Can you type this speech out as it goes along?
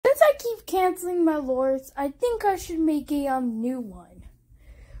canceling my lores, I think I should make a new one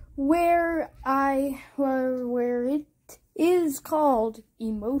where it is called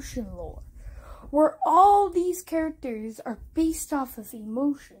Emotion Lore, where all these characters are based off of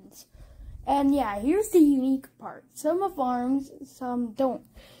emotions. And yeah, here's the unique part. Some have arms, some don't.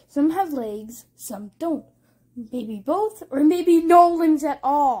 Some have legs, some don't. Maybe both, or maybe no limbs at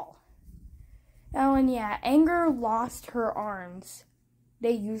all. Oh, and yeah, Anger lost her arms.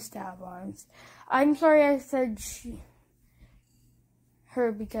 They used to have arms. I'm sorry I said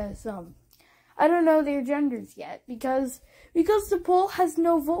her because, I don't know their genders yet. Because the poll has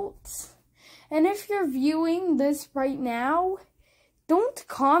no votes. And if you're viewing this right now, don't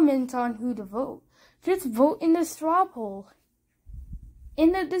comment on who to vote. Just vote in the straw poll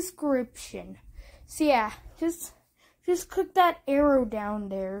in the description. So yeah, just click that arrow down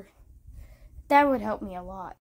there. That would help me a lot.